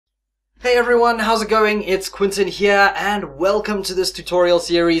Hey everyone, how's it going? It's Quentin here, and welcome to this tutorial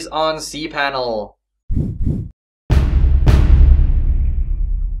series on cPanel.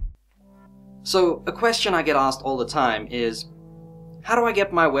 So, a question I get asked all the time is, how do I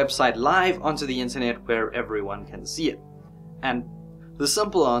get my website live onto the internet where everyone can see it? And the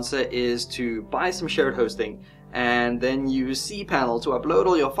simple answer is to buy some shared hosting and then use cPanel to upload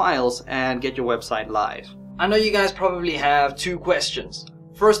all your files and get your website live. I know you guys probably have two questions.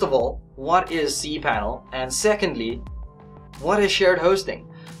 First of all, what is cPanel? And secondly, what is shared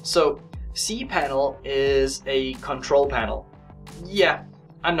hosting? So, cPanel is a control panel. Yeah,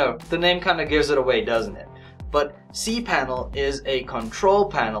 I know, the name kind of gives it away, doesn't it? But cPanel is a control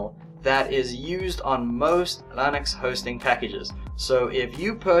panel that is used on most Linux hosting packages. So if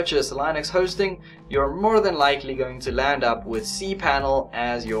you purchase Linux hosting, you're more than likely going to land up with cPanel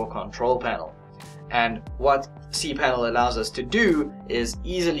as your control panel. And what cPanel allows us to do is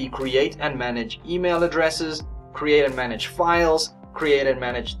easily create and manage email addresses, create and manage files, create and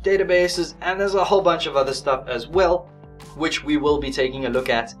manage databases, and there's a whole bunch of other stuff as well, which we will be taking a look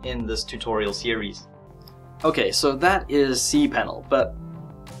at in this tutorial series. Okay, so that is cPanel, but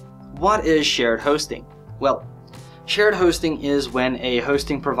what is shared hosting? Well, shared hosting is when a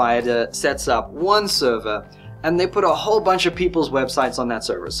hosting provider sets up one server and they put a whole bunch of people's websites on that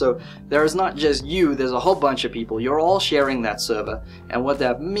server. So there is not just you, there's a whole bunch of people. You're all sharing that server. And what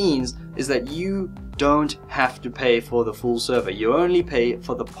that means is that you don't have to pay for the full server. You only pay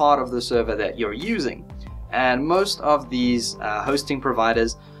for the part of the server that you're using. And most of these hosting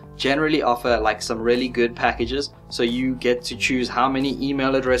providers generally offer like some really good packages. So you get to choose how many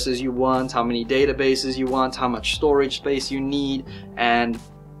email addresses you want, how many databases you want, how much storage space you need, and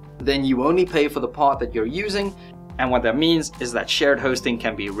then you only pay for the part that you're using. And what that means is that shared hosting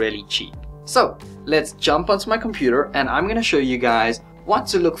can be really cheap. So let's jump onto my computer and I'm going to show you guys what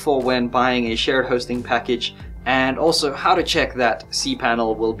to look for when buying a shared hosting package, and also how to check that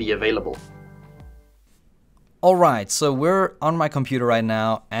cPanel will be available. Alright, so we're on my computer right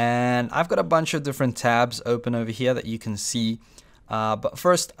now and I've got a bunch of different tabs open over here that you can see. But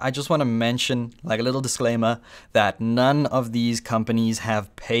first, I just want to mention, like a little disclaimer, that none of these companies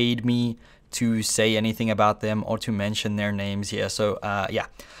have paid me to say anything about them or to mention their names here. So yeah,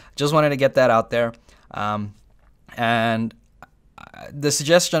 just wanted to get that out there. And the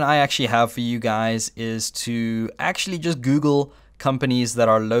suggestion I actually have for you guys is to actually just Google companies that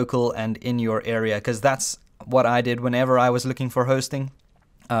are local and in your area, because that's what I did whenever I was looking for hosting.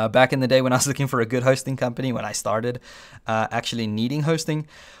 Back in the day when I was looking for a good hosting company, when I started actually needing hosting,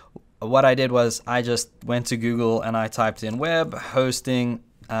 what I did was I just went to Google and I typed in web hosting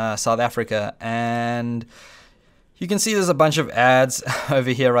South Africa, and you can see there's a bunch of ads over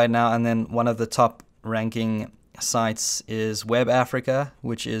here right now, and then one of the top ranking sites is Web Africa,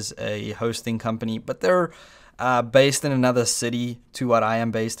 which is a hosting company, but they're based in another city to what I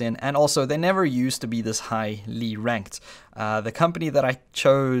am based in, and also they never used to be this highly ranked. The company that I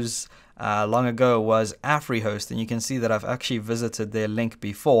chose long ago was AfriHost, and you can see that I've actually visited their link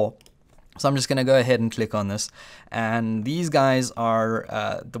before. So I'm just going to go ahead and click on this, and these guys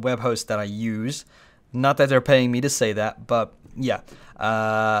are the web host that I use. Not that they're paying me to say that, but yeah.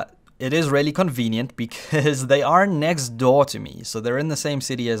 It is really convenient because they are next door to me. So they're in the same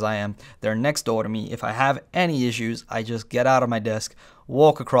city as I am. They're next door to me. If I have any issues, I just get out of my desk,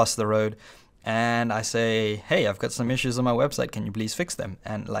 walk across the road, and I say, hey, I've got some issues on my website. Can you please fix them?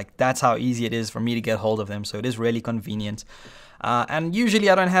 And like, that's how easy it is for me to get hold of them. So it is really convenient. And usually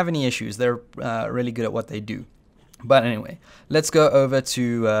I don't have any issues. They're really good at what they do. But anyway, let's go over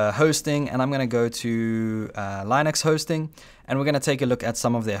to hosting, and I'm going to go to Linux hosting, and we're going to take a look at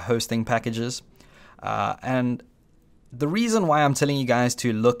some of their hosting packages. And the reason why I'm telling you guys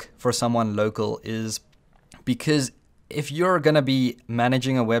to look for someone local is because if you're going to be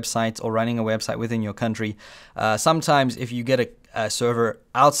managing a website or running a website within your country, sometimes if you get a server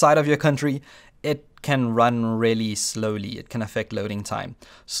outside of your country, it can run really slowly. It can affect loading time.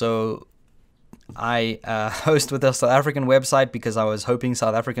 So I host with a South African website because I was hoping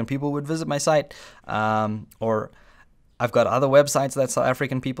South African people would visit my site, or I've got other websites that South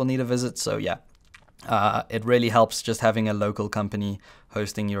African people need to visit. So yeah, it really helps just having a local company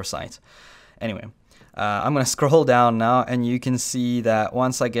hosting your site. Anyway, I'm going to scroll down now, and you can see that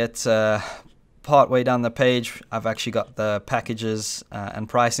once I get part way down the page, I've actually got the packages and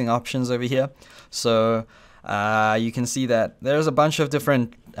pricing options over here. So you can see that there's a bunch of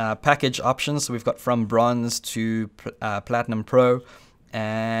different package options. So we've got from Bronze to Platinum Pro,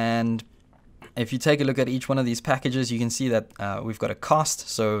 and if you take a look at each one of these packages, you can see that we've got a cost,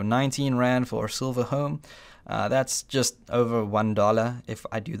 so 19 Rand for Silver Home, That's just over $1 if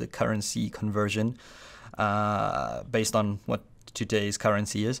I do the currency conversion based on what today's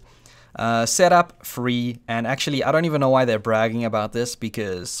currency is. Setup free, and actually I don't even know why they're bragging about this,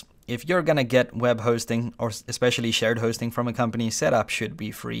 because if you're gonna get web hosting, or especially shared hosting from a company, setup should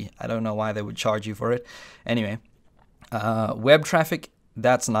be free. I don't know why they would charge you for it. Anyway, web traffic,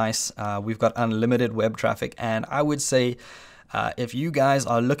 that's nice. We've got unlimited web traffic, and I would say if you guys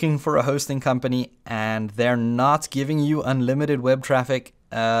are looking for a hosting company and they're not giving you unlimited web traffic,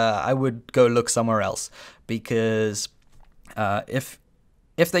 I would go look somewhere else, because if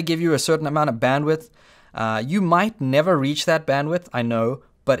they give you a certain amount of bandwidth, you might never reach that bandwidth, I know,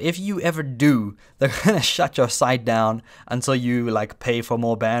 but if you ever do, they're gonna shut your site down until you like pay for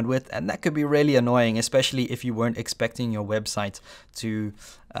more bandwidth, and that could be really annoying, especially if you weren't expecting your website to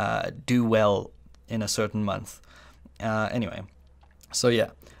do well in a certain month. Anyway, so yeah,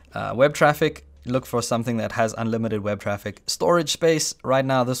 web traffic, look for something that has unlimited web traffic. Storage space, right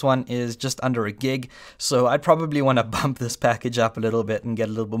now this one is just under a gig, so I'd probably want to bump this package up a little bit and get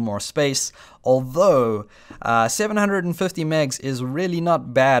a little bit more space, although 750 megs is really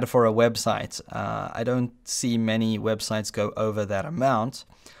not bad for a website. I don't see many websites go over that amount,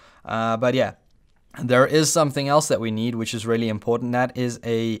 but yeah. There is something else that we need, which is really important. That is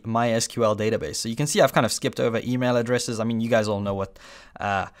a MySQL database. So you can see I've kind of skipped over email addresses. I mean, you guys all know what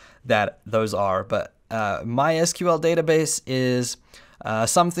those are. But MySQL database is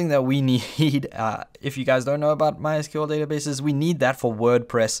something that we need. If you guys don't know about MySQL databases, we need that for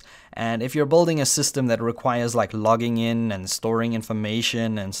WordPress. And if you're building a system that requires like logging in and storing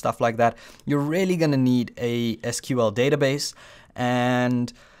information and stuff like that, you're really going to need a SQL database.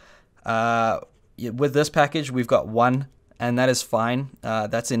 And with this package, we've got one, and that is fine.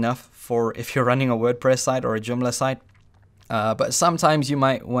 That's enough for if you're running a WordPress site or a Joomla site. But sometimes you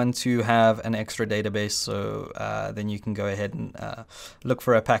might want to have an extra database, so then you can go ahead and look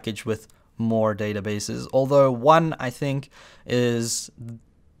for a package with more databases. Although one, I think, is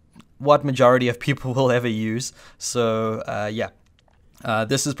what majority of people will ever use. So yeah.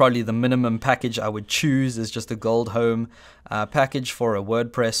 This is probably the minimum package I would choose, is just a Gold Home package for a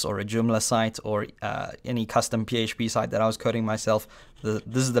WordPress or a Joomla site or any custom PHP site that I was coding myself. This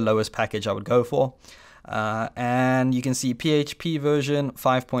is the lowest package I would go for. And you can see PHP version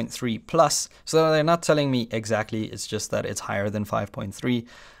 5.3 plus. So they're not telling me exactly, it's just that it's higher than 5.3.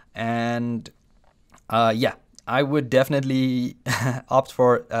 And yeah, I would definitely opt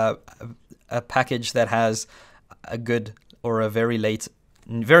for a package that has a good or a very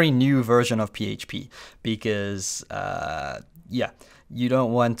new version of PHP, because yeah, you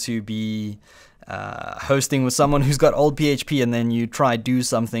don't want to be hosting with someone who's got old PHP and then you try do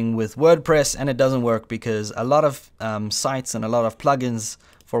something with WordPress and it doesn't work, because a lot of sites and a lot of plugins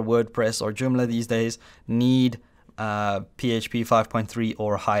for WordPress or Joomla these days need PHP 5.3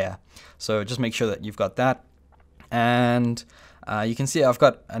 or higher. So just make sure that you've got that. And you can see I've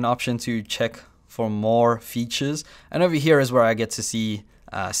got an option to check for more features, and over here is where I get to see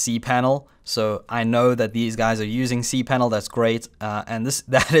cPanel. So I know that these guys are using cPanel. That's great, and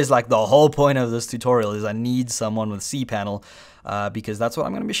that is like the whole point of this tutorial, is I need someone with cPanel because that's what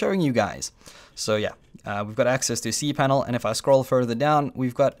I'm going to be showing you guys. So yeah, we've got access to cPanel, and if I scroll further down,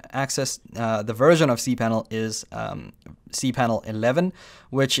 we've got access, the version of cPanel is cPanel 11,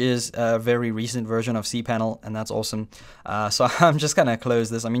 which is a very recent version of cPanel, and that's awesome. So I'm just gonna close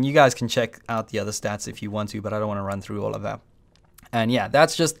this. I mean, you guys can check out the other stats if you want to, but I don't want to run through all of that. And yeah,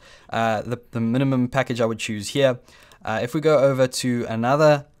 that's just the minimum package I would choose here. If we go over to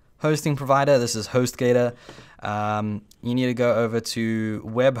another hosting provider, this is Hostgator. You need to go over to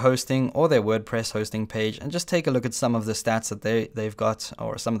web hosting or their WordPress hosting page and just take a look at some of the stats that they've got,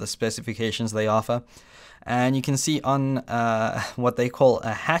 or some of the specifications they offer. And you can see on what they call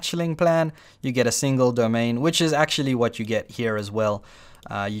a hatchling plan, you get a single domain, which is actually what you get here as well.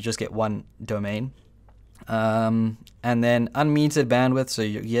 You just get one domain. And then unmetered bandwidth, so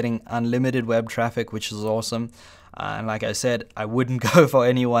you're getting unlimited web traffic, which is awesome. And like I said, I wouldn't go for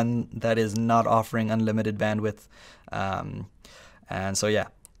anyone that is not offering unlimited bandwidth. And so yeah,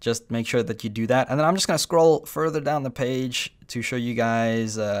 just make sure that you do that. And then I'm just going to scroll further down the page to show you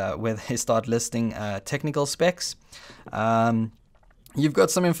guys where they start listing technical specs. You've got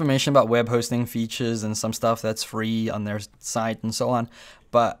some information about web hosting features and some stuff that's free on their site and so on.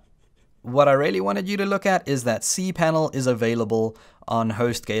 But what I really wanted you to look at is that cPanel is available on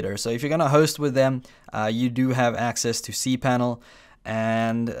Hostgator. So if you're going to host with them, you do have access to cPanel.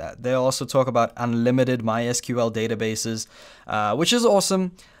 And they also talk about unlimited MySQL databases, which is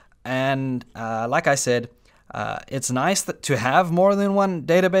awesome. And like I said, it's nice to have more than one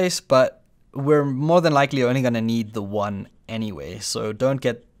database, but we're more than likely only going to need the one anyway. So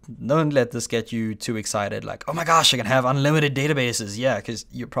don't let this get you too excited, like, oh my gosh, I can have unlimited databases. Yeah, because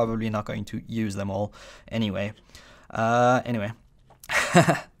you're probably not going to use them all anyway. Anyway,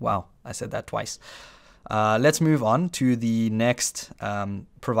 wow, I said that twice. Let's move on to the next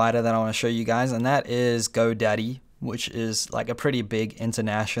provider that I want to show you guys, and that is GoDaddy, which is like a pretty big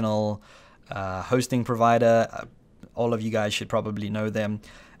international hosting provider. All of you guys should probably know them.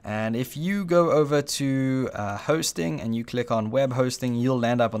 And if you go over to hosting and you click on web hosting, you'll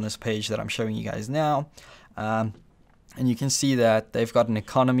land up on this page that I'm showing you guys now. And you can see that they've got an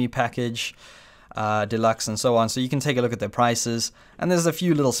economy package, deluxe, and so on. So you can take a look at their prices. And there's a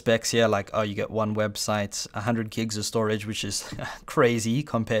few little specs here, like, oh, you get one website, 100 gigs of storage, which is crazy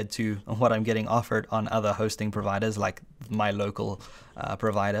compared to what I'm getting offered on other hosting providers, like my local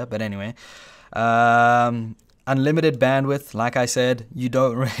provider. But anyway, unlimited bandwidth. Like I said, you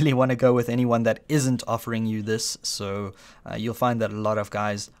don't really want to go with anyone that isn't offering you this. So you'll find that a lot of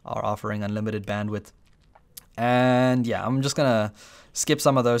guys are offering unlimited bandwidth. And yeah, I'm just gonna skip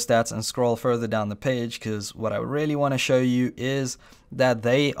some of those stats and scroll further down the page, because what I really want to show you is that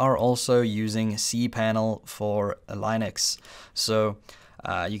they are also using cPanel for Linux. So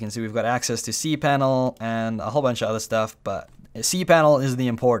you can see we've got access to cPanel and a whole bunch of other stuff, but cPanel is the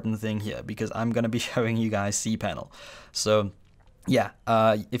important thing here, because I'm going to be showing you guys cPanel. So yeah,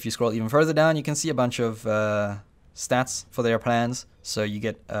 if you scroll even further down, you can see a bunch of stats for their plans. So you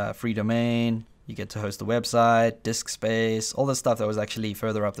get free domain, you get to host the website, disk space, all the stuff that was actually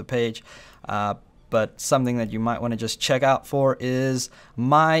further up the page. But something that you might want to just check out for is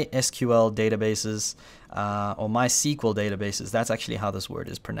MySQL databases, or MySQL databases. That's actually how this word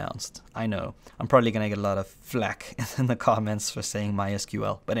is pronounced. I know. I'm probably going to get a lot of flack in the comments for saying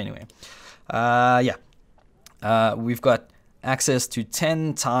MySQL. But anyway, yeah. We've got access to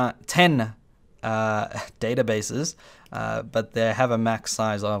 10 databases, but they have a max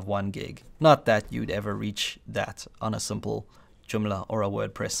size of 1 gig. Not that you'd ever reach that on a simple Joomla or a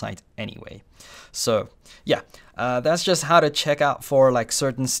WordPress site anyway. So yeah, that's just how to check out for like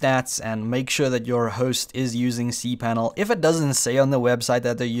certain stats and make sure that your host is using cPanel. If it doesn't say on the website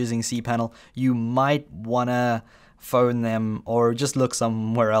that they're using cPanel, you might wanna phone them or just look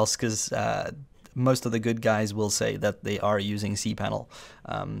somewhere else, because most of the good guys will say that they are using cPanel.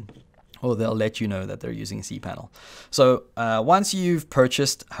 Or they'll let you know that they're using cPanel. So once you've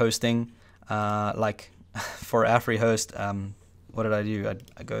purchased hosting, like for AfriHost, what did I do?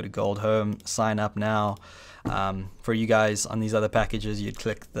 I go to Gold Home, sign up now. For you guys on these other packages, you'd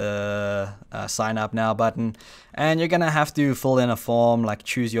click the sign up now button, and you're gonna have to fill in a form, like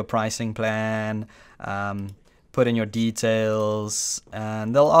choose your pricing plan, put in your details,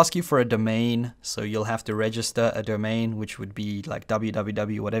 and they'll ask you for a domain. So you'll have to register a domain, which would be like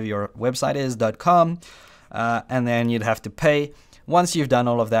www, whatever your website is, .com, and then you'd have to pay. Once you've done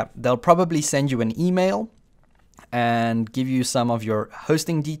all of that, they'll probably send you an email and give you some of your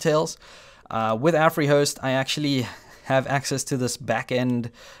hosting details. With AfriHost, I actually have access to this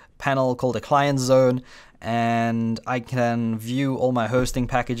backend panel called a client zone, and I can view all my hosting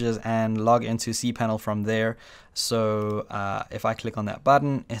packages and log into cPanel from there. So if I click on that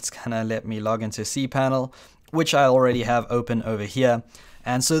button, it's gonna let me log into cPanel, which I already have open over here.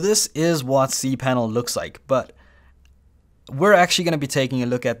 And so this is what cPanel looks like, but we're actually going to be taking a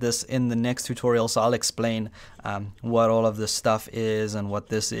look at this in the next tutorial, so I'll explain what all of this stuff is and what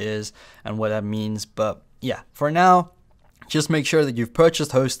this is and what that means. But yeah, for now, just make sure that you've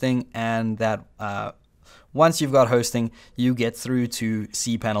purchased hosting, and that once you've got hosting, you get through to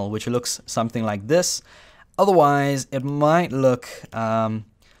cPanel, which looks something like this. Otherwise, it might look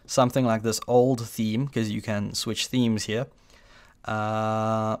something like this old theme, because you can switch themes here.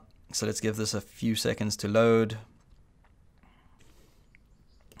 So let's give this a few seconds to load.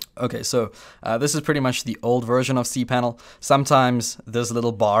 Okay, so this is pretty much the old version of cPanel. Sometimes this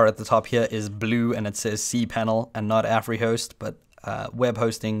little bar at the top here is blue and it says cPanel and not AfriHost, but web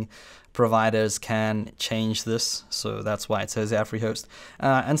hosting providers can change this, so that's why it says AfriHost.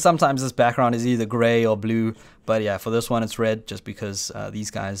 And sometimes this background is either gray or blue, but yeah, for this one it's red, just because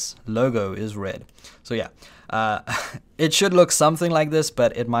these guys' logo is red. So yeah, it should look something like this,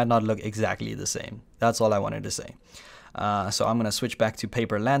 but it might not look exactly the same. That's all I wanted to say. So I'm going to switch back to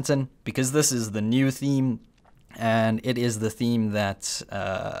Paper Lantern, because this is the new theme, and it is the theme that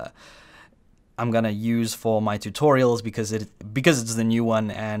I'm going to use for my tutorials, because it's the new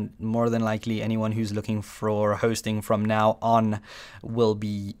one, and more than likely anyone who's looking for hosting from now on will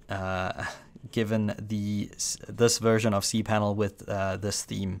be given this version of cPanel with this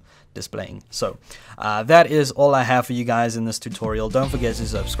theme displaying. So that is all I have for you guys in this tutorial. Don't forget to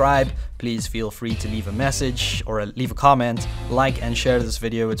subscribe. Please feel free to leave a message or leave a comment, like and share this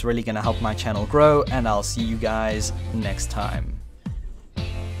video. It's really going to help my channel grow, and I'll see you guys next time.